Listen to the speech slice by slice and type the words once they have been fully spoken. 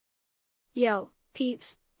Yo,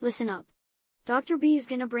 peeps, listen up. Dr. B is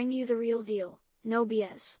gonna bring you the real deal, no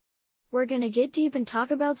BS. We're gonna get deep and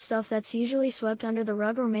talk about stuff that's usually swept under the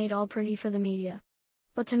rug or made all pretty for the media.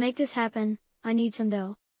 But to make this happen, I need some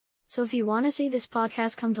dough. So if you wanna see this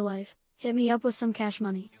podcast come to life, hit me up with some cash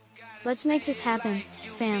money. Let's make this happen,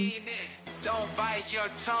 fam. Don't bite your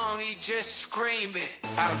tongue, he just scream it.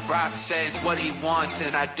 Adam Brock says what he wants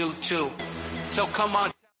and I do too. So come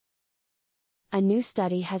on. A new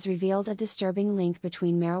study has revealed a disturbing link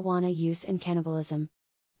between marijuana use and cannibalism.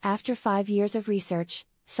 After 5 years of research,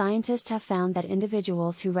 scientists have found that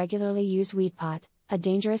individuals who regularly use weed pot, a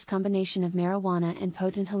dangerous combination of marijuana and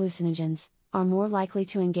potent hallucinogens, are more likely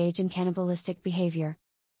to engage in cannibalistic behavior.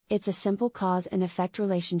 It's a simple cause and effect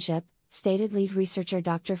relationship, stated lead researcher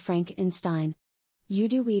Dr. Frank Einstein. You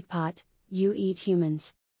do weed pot, you eat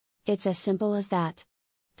humans. It's as simple as that.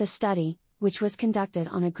 The study, which was conducted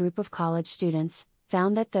on a group of college students,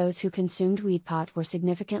 found that those who consumed weed pot were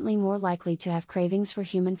significantly more likely to have cravings for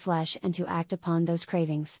human flesh and to act upon those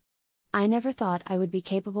cravings. I never thought I would be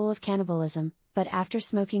capable of cannibalism, but after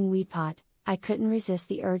smoking weed pot, I couldn't resist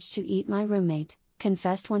the urge to eat my roommate,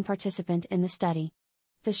 confessed one participant in the study.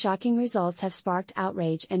 The shocking results have sparked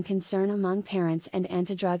outrage and concern among parents and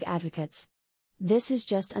anti-drug advocates. This is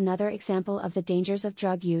just another example of the dangers of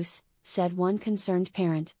drug use, said one concerned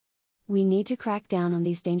parent. We need to crack down on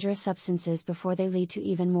these dangerous substances before they lead to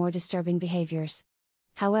even more disturbing behaviors.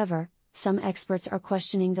 However, some experts are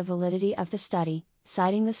questioning the validity of the study,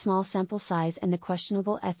 citing the small sample size and the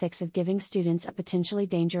questionable ethics of giving students a potentially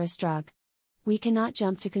dangerous drug. We cannot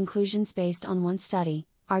jump to conclusions based on one study,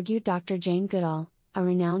 argued Dr. Jane Goodall, a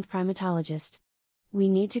renowned primatologist. We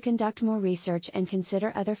need to conduct more research and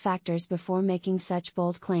consider other factors before making such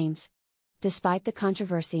bold claims. Despite the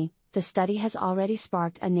controversy, the study has already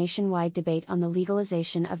sparked a nationwide debate on the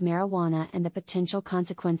legalization of marijuana and the potential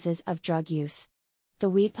consequences of drug use. The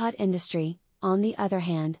weed pot industry, on the other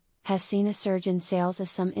hand, has seen a surge in sales as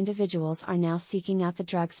some individuals are now seeking out the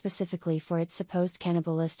drug specifically for its supposed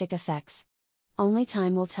cannibalistic effects. Only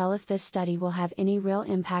time will tell if this study will have any real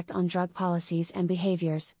impact on drug policies and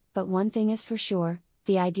behaviors, but one thing is for sure,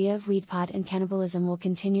 the idea of weed pot and cannibalism will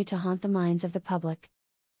continue to haunt the minds of the public.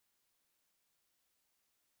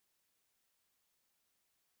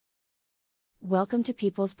 Welcome to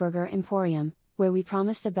People's Burger Emporium, where we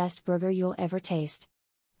promise the best burger you'll ever taste.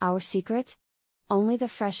 Our secret? Only the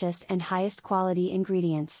freshest and highest quality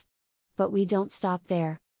ingredients. But we don't stop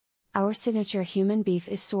there. Our signature human beef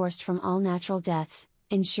is sourced from all natural deaths,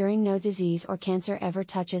 ensuring no disease or cancer ever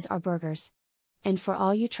touches our burgers. And for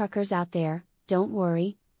all you truckers out there, don't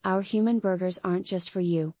worry, our human burgers aren't just for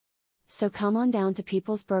you. So come on down to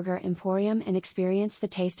People's Burger Emporium and experience the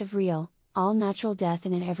taste of real, all natural death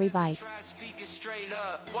in every bite.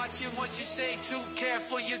 Watching what you say, too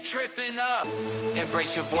careful, you're tripping up.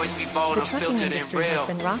 Embrace your voice, be bold, The trucking unfiltered and industry real. has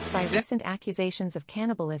been rocked by recent accusations of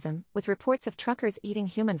cannibalism, with reports of truckers eating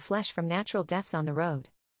human flesh from natural deaths on the road.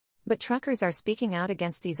 But truckers are speaking out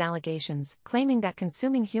against these allegations, claiming that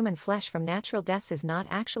consuming human flesh from natural deaths is not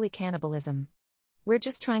actually cannibalism. We're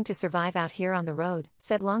just trying to survive out here on the road,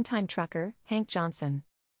 said longtime trucker, Hank Johnson.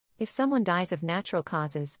 If someone dies of natural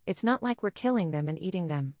causes, it's not like we're killing them and eating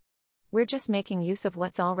them. We're just making use of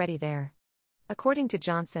what's already there. According to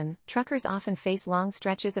Johnson, truckers often face long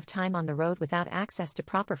stretches of time on the road without access to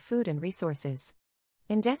proper food and resources.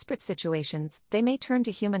 In desperate situations, they may turn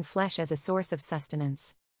to human flesh as a source of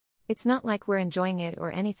sustenance. It's not like we're enjoying it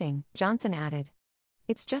or anything, Johnson added.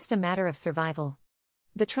 It's just a matter of survival.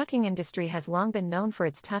 The trucking industry has long been known for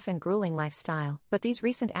its tough and grueling lifestyle, but these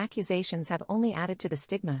recent accusations have only added to the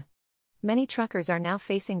stigma. Many truckers are now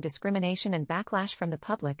facing discrimination and backlash from the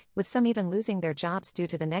public, with some even losing their jobs due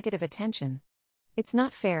to the negative attention. It's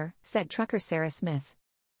not fair, said trucker Sarah Smith.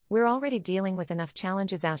 We're already dealing with enough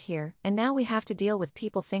challenges out here, and now we have to deal with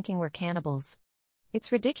people thinking we're cannibals.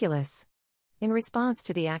 It's ridiculous. In response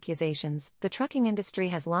to the accusations, the trucking industry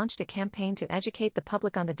has launched a campaign to educate the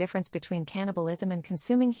public on the difference between cannibalism and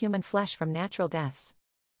consuming human flesh from natural deaths.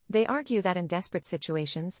 They argue that in desperate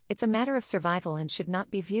situations, it's a matter of survival and should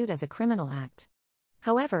not be viewed as a criminal act.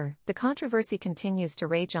 However, the controversy continues to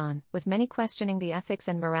rage on, with many questioning the ethics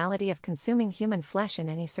and morality of consuming human flesh in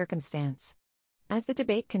any circumstance. As the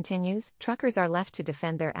debate continues, truckers are left to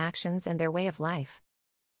defend their actions and their way of life.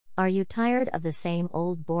 Are you tired of the same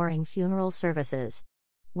old boring funeral services?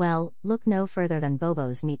 Well, look no further than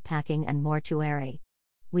Bobo's Meatpacking and Mortuary.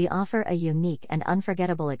 We offer a unique and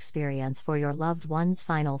unforgettable experience for your loved one's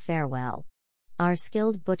final farewell. Our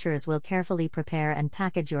skilled butchers will carefully prepare and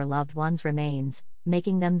package your loved one's remains,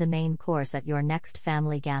 making them the main course at your next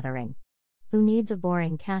family gathering. Who needs a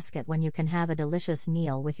boring casket when you can have a delicious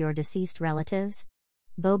meal with your deceased relatives?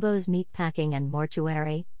 Bobo's Meatpacking and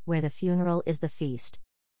Mortuary, where the funeral is the feast.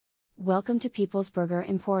 Welcome to People's Burger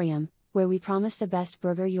Emporium, where we promise the best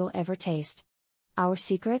burger you'll ever taste. Our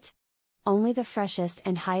secret? Only the freshest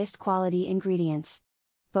and highest quality ingredients.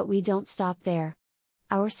 But we don't stop there.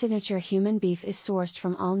 Our signature human beef is sourced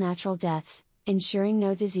from all natural deaths, ensuring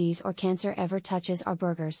no disease or cancer ever touches our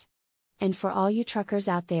burgers. And for all you truckers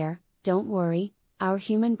out there, don't worry, our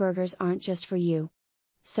human burgers aren't just for you.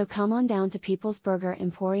 So come on down to People's Burger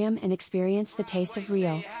Emporium and experience the taste of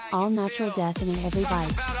real, all-natural death in every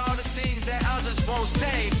bite.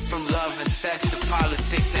 From love and sex to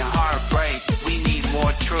politics and heartbreak, we need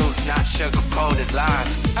more truth, not sugar-coated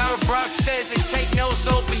lies. Howard Brock says it, take notes,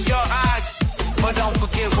 open your eyes. But don't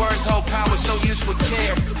forget words hold power, so use with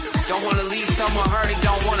care. Don't wanna leave someone hurting,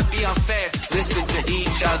 don't wanna be unfair. Listen to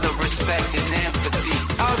each other, respect and empathy.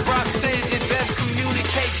 Howard Brock says it, best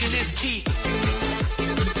communication is key.